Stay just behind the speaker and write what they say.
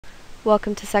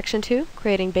Welcome to Section 2,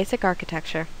 Creating Basic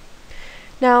Architecture.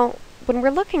 Now, when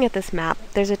we're looking at this map,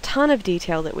 there's a ton of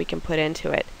detail that we can put into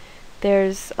it.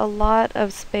 There's a lot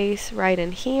of space right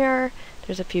in here,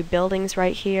 there's a few buildings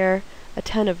right here, a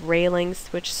ton of railings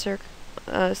which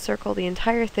circle the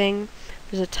entire thing.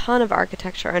 There's a ton of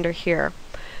architecture under here.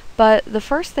 But the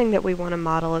first thing that we want to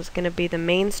model is going to be the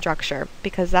main structure,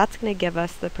 because that's going to give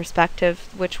us the perspective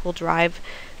which will drive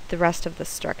the rest of the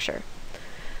structure.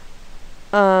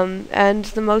 And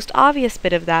the most obvious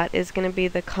bit of that is going to be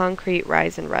the concrete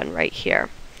rise and run right here.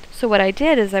 So what I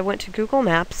did is I went to Google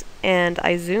Maps and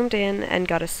I zoomed in and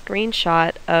got a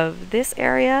screenshot of this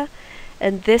area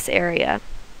and this area.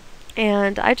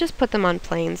 And I just put them on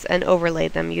planes and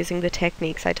overlaid them using the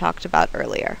techniques I talked about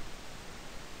earlier.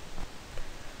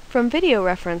 From video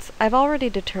reference, I've already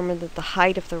determined that the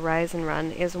height of the rise and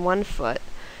run is 1 foot.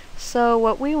 So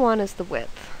what we want is the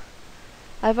width.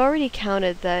 I've already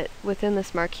counted that within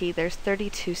this marquee there's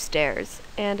 32 stairs,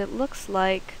 and it looks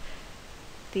like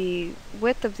the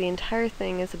width of the entire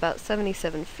thing is about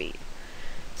 77 feet.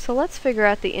 So let's figure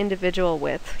out the individual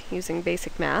width using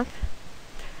basic math.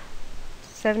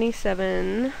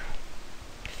 77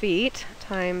 feet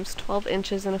times 12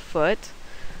 inches in a foot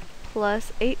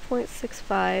plus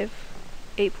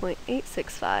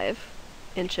 8.865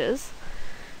 inches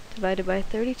divided by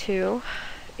 32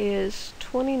 is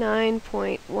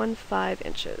 29.15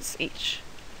 inches each.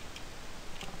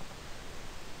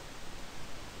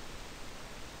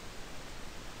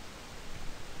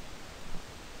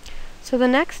 So the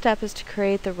next step is to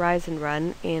create the rise and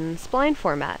run in spline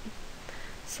format.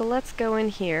 So let's go in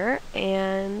here,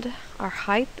 and our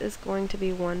height is going to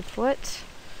be 1 foot.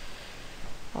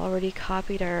 Already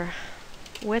copied our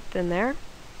width in there.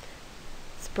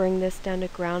 Let's bring this down to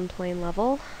ground plane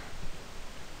level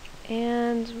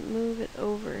and move it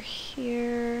over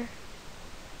here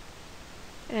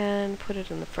and put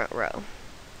it in the front row.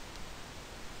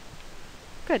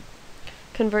 Good.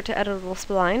 Convert to editable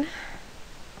spline.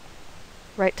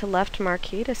 Right to left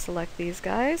marquee to select these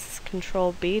guys.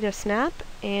 Control B to snap,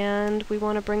 and we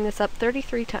want to bring this up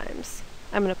 33 times.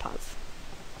 I'm going to pause.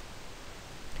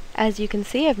 As you can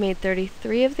see, I've made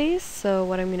 33 of these, so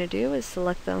what I'm going to do is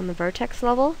select them on the vertex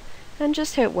level and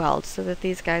just hit weld so that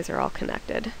these guys are all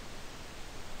connected.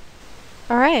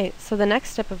 Alright, so the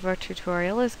next step of our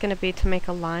tutorial is going to be to make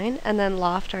a line and then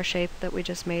loft our shape that we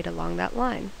just made along that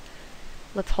line.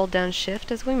 Let's hold down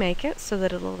Shift as we make it so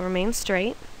that it'll remain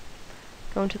straight.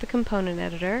 Go into the component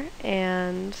editor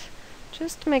and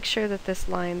just make sure that this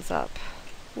lines up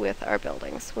with our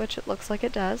buildings, which it looks like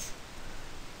it does.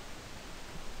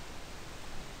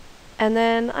 And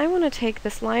then I want to take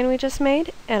this line we just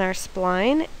made and our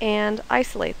spline and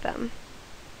isolate them.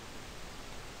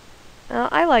 Now,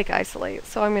 I like isolate,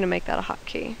 so I'm going to make that a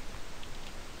hotkey.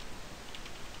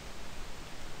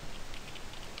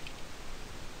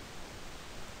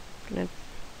 I'm going to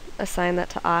assign that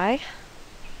to I.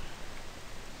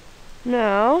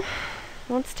 Now,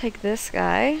 let's take this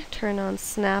guy, turn on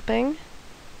snapping,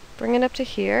 bring it up to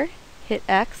here, hit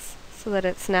X so that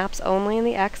it snaps only in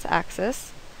the X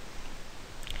axis.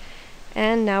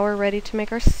 And now we're ready to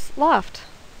make our loft.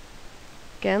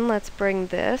 Again, let's bring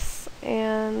this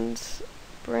and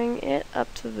bring it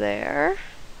up to there.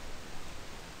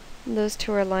 Those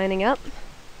two are lining up.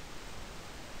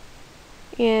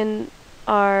 In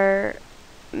our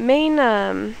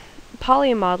main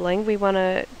poly modeling, we want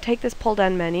to take this pull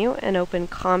down menu and open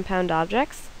compound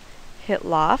objects, hit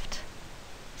loft,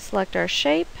 select our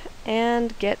shape,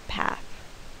 and get path.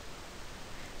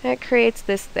 And it creates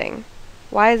this thing.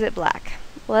 Why is it black?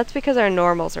 Well, that's because our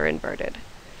normals are inverted.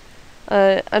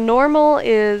 A normal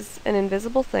is an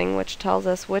invisible thing which tells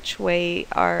us which way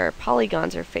our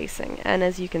polygons are facing, and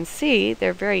as you can see,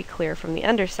 they're very clear from the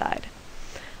underside.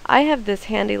 I have this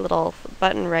handy little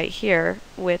button right here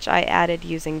which I added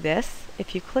using this.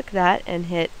 If you click that and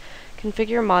hit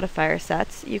Configure Modifier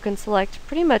Sets, you can select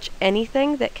pretty much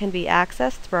anything that can be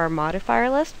accessed through our modifier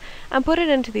list and put it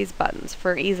into these buttons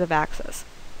for ease of access.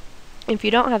 If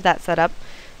you don't have that set up,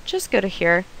 just go to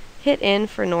here, hit in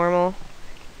for normal,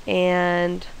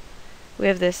 and we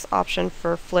have this option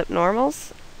for flip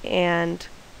normals, and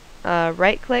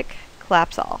right click,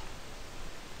 collapse all.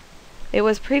 It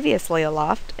was previously a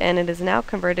loft, and it is now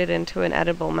converted into an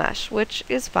editable mesh, which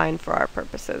is fine for our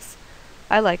purposes.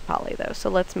 I like poly though, so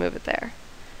let's move it there.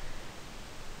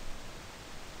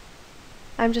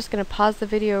 I'm just going to pause the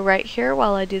video right here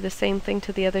while I do the same thing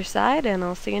to the other side, and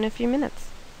I'll see you in a few minutes.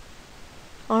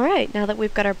 Alright, now that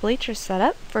we've got our bleachers set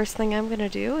up, first thing I'm going to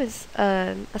do is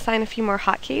assign a few more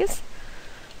hotkeys.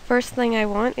 First thing I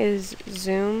want is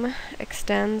zoom,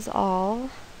 extends all,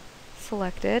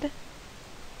 selected.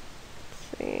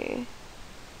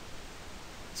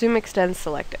 zoom extend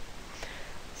selected.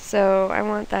 So I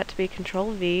want that to be Control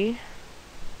V,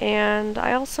 and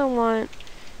I also want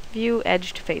view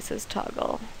edged faces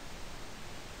toggle,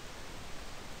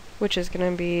 which is going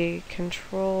to be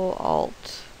Control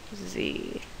Alt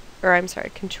Z, or I'm sorry,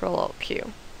 Control Alt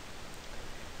Q.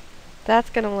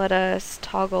 That's going to let us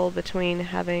toggle between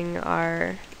having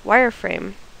our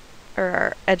wireframe or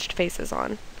our edged faces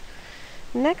on.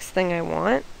 Next thing I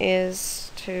want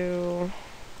is to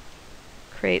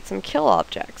create some kill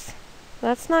objects.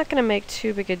 That's not going to make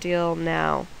too big a deal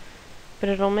now, but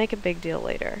it'll make a big deal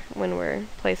later when we're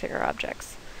placing our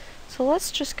objects. So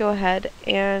let's just go ahead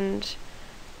and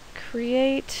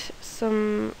create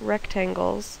some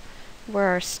rectangles where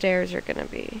our stairs are going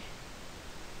to be.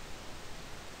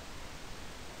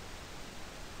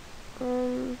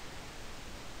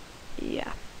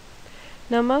 Yeah.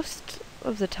 Now most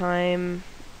of the time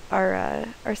our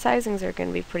sizings are going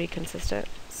to be pretty consistent.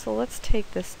 So let's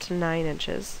take this to 9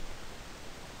 inches.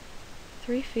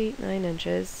 3 feet 9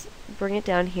 inches. Bring it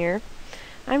down here.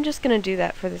 I'm just going to do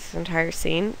that for this entire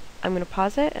scene. I'm going to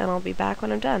pause it and I'll be back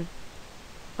when I'm done.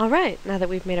 Alright, now that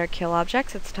we've made our kill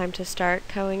objects, it's time to start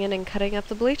going in and cutting up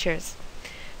the bleachers.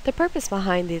 The purpose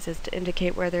behind these is to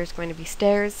indicate where there's going to be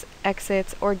stairs,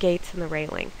 exits, or gates in the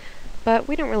railing. But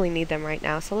we don't really need them right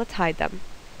now, so let's hide them.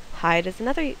 Hide is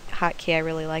another hotkey I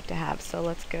really like to have, so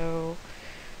let's go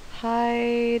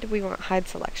hide. We want hide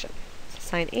selection. So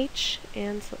assign H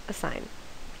and assign.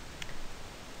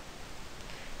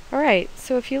 Alright,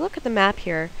 so if you look at the map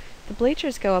here, the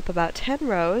bleachers go up about 10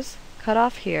 rows, cut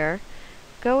off here,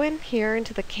 go in here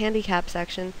into the handicap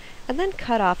section, and then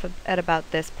cut off at about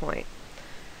this point.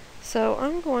 So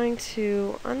I'm going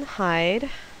to unhide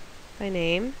by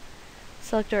name,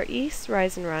 select our East,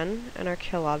 Rise and Run, and our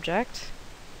kill object.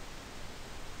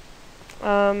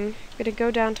 I'm going to go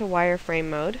down to wireframe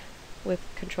mode with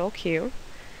Control Q,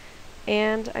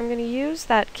 and I'm going to use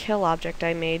that kill object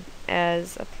I made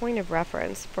as a point of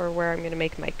reference for where I'm going to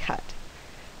make my cut.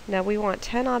 Now we want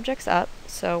 10 objects up,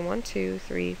 so 1, 2,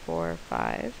 3, 4,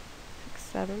 5, 6,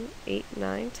 7, 8,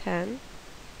 9, 10.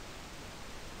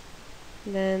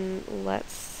 Then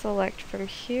let's select from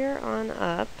here on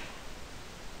up.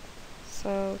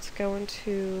 So let's go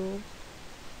into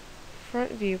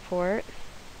front viewport.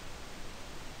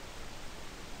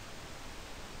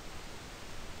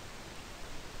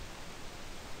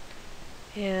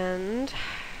 And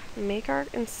make our,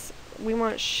 we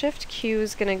want Shift Q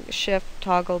is going to shift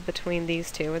toggle between these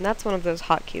two, and that's one of those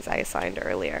hotkeys I assigned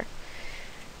earlier.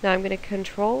 Now I'm going to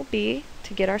Control B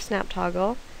to get our snap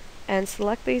toggle, and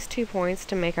select these 2 points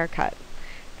to make our cut.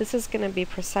 This is going to be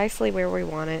precisely where we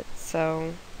want it,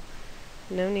 so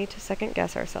no need to second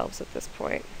guess ourselves at this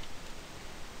point.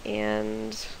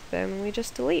 And then we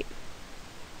just delete.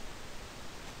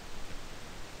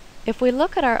 If we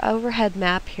look at our overhead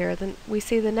map here, then we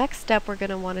see the next step we're going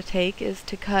to want to take is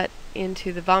to cut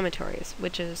into the vomitories,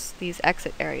 which is these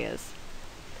exit areas.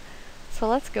 So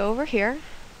let's go over here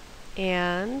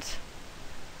and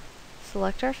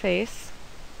select our face.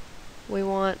 We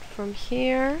want from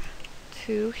here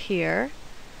to here.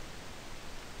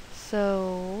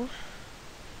 So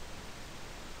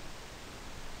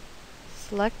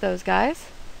select those guys,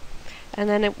 and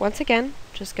then once again,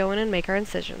 just go in and make our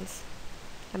incisions.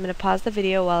 I'm going to pause the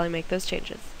video while I make those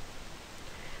changes.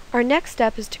 Our next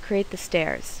step is to create the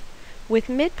stairs. With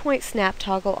midpoint snap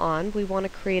toggle on, we want to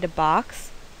create a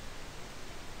box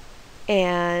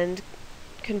and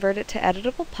convert it to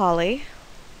editable poly.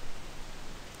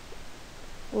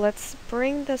 Let's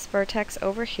bring this vertex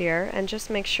over here and just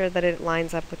make sure that it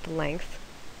lines up with the length.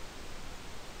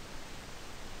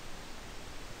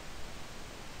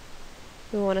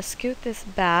 We want to scoot this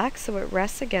back so it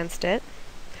rests against it.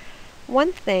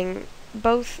 One thing,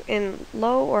 both in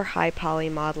low or high poly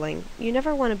modeling, you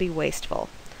never want to be wasteful.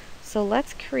 So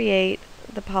let's create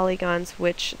the polygons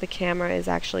which the camera is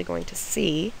actually going to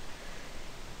see,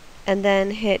 and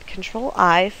then hit Control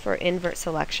I for invert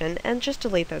selection and just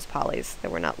delete those polys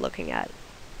that we're not looking at.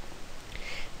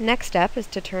 Next step is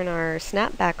to turn our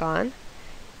snap back on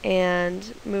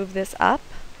and move this up,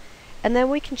 and then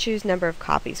we can choose number of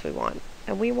copies we want,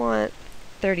 and we want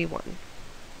 31.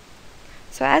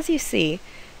 So as you see,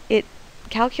 it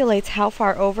calculates how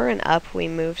far over and up we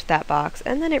moved that box,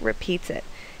 and then it repeats it.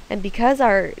 And because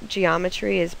our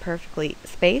geometry is perfectly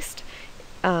spaced,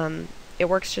 it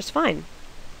works just fine.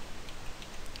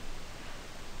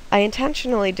 I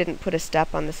intentionally didn't put a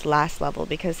step on this last level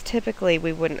because typically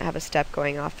we wouldn't have a step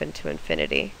going off into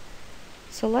infinity.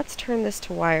 So let's turn this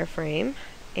to wireframe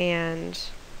and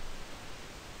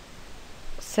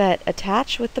set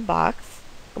attach with the box.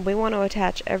 We want to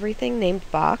attach everything named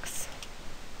box.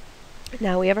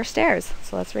 Now we have our stairs,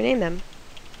 so let's rename them.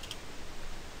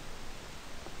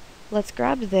 Let's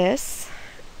grab this,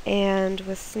 and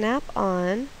with snap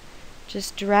on,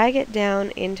 just drag it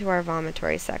down into our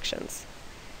vomitory sections.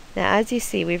 Now as you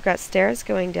see, we've got stairs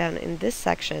going down in this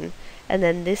section, and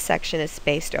then this section is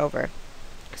spaced over.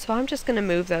 So I'm just going to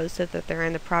move those so that they're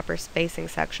in the proper spacing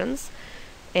sections,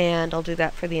 and I'll do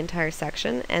that for the entire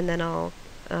section, and then I'll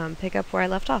pick up where I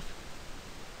left off.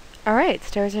 Alright,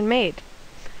 stairs are made.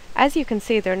 As you can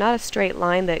see, they're not a straight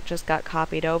line that just got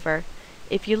copied over.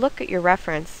 If you look at your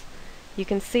reference, you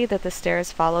can see that the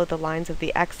stairs follow the lines of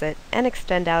the exit and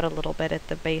extend out a little bit at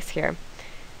the base here.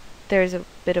 There's a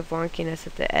bit of wonkiness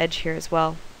at the edge here as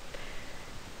well.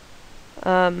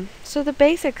 So the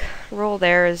basic rule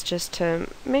there is just to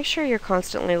make sure you're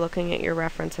constantly looking at your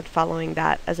reference and following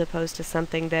that, as opposed to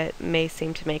something that may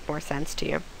seem to make more sense to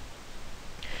you.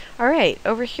 Alright,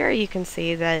 over here you can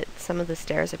see that some of the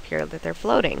stairs appear that they're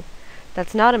floating.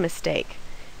 That's not a mistake.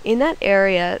 In that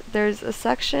area, there's a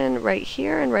section right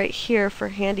here and right here for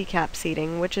handicap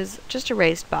seating, which is just a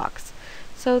raised box.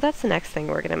 So that's the next thing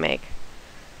we're going to make.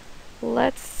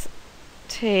 Let's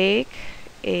take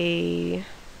a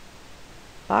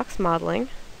box modeling,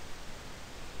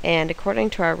 and according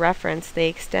to our reference, they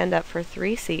extend up for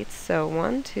 3 seats. So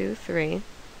 1, 2, 3,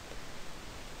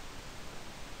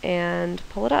 and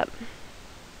pull it up.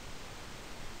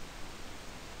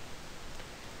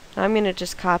 I'm going to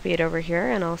just copy it over here,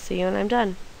 and I'll see you when I'm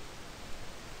done.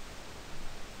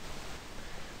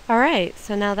 Alright,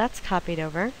 so now that's copied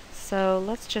over. So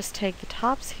let's just take the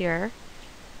tops here,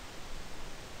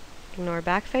 ignore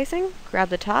back facing, grab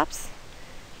the tops,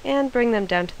 and bring them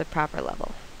down to the proper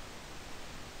level.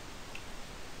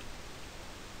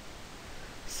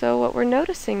 So what we're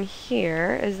noticing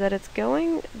here is that it's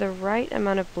going the right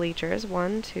amount of bleachers,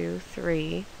 1, 2,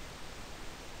 3,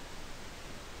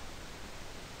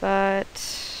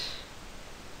 but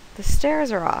the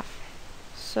stairs are off.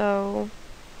 So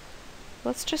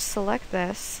let's just select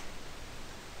this,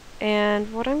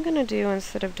 and what I'm going to do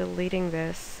instead of deleting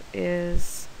this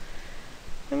is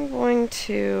I'm going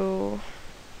to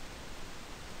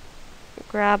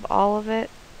grab all of it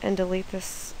and delete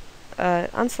this,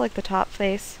 unselect the top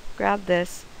face, grab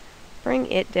this,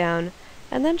 bring it down,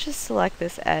 and then just select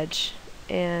this edge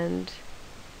and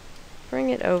bring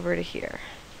it over to here.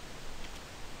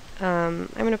 I'm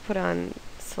going to put on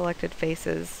selected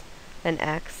faces an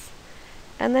X,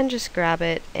 and then just grab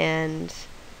it and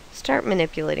start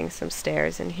manipulating some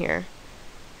stairs in here,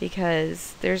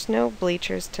 because there's no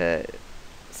bleachers to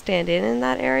stand in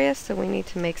that area, so we need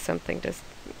to make something to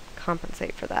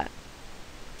compensate for that.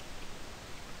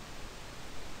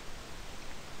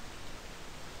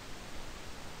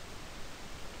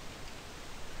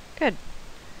 Good.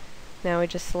 Now we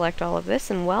just select all of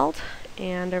this and weld,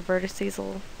 and our vertices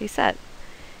will be set.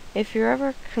 If you're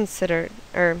ever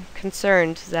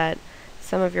concerned that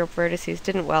some of your vertices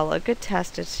didn't weld, a good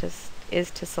test is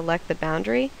to select the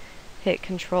boundary, hit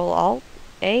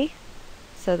Control-Alt-A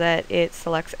so that it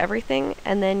selects everything,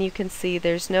 and then you can see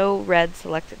there's no red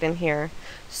selected in here,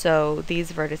 so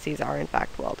these vertices are in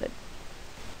fact welded.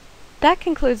 That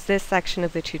concludes this section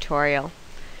of the tutorial.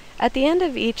 At the end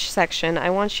of each section, I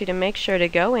want you to make sure to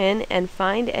go in and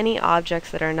find any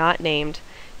objects that are not named,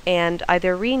 and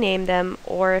either rename them,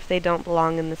 or if they don't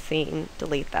belong in the scene,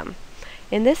 delete them.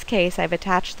 In this case, I've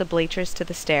attached the bleachers to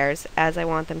the stairs, as I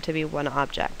want them to be one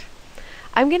object.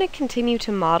 I'm going to continue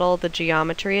to model the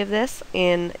geometry of this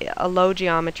in a low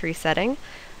geometry setting,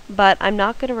 but I'm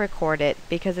not going to record it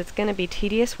because it's going to be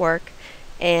tedious work,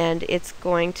 and it's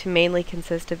going to mainly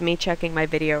consist of me checking my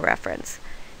video reference.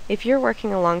 If you're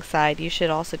working alongside, you should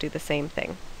also do the same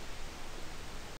thing.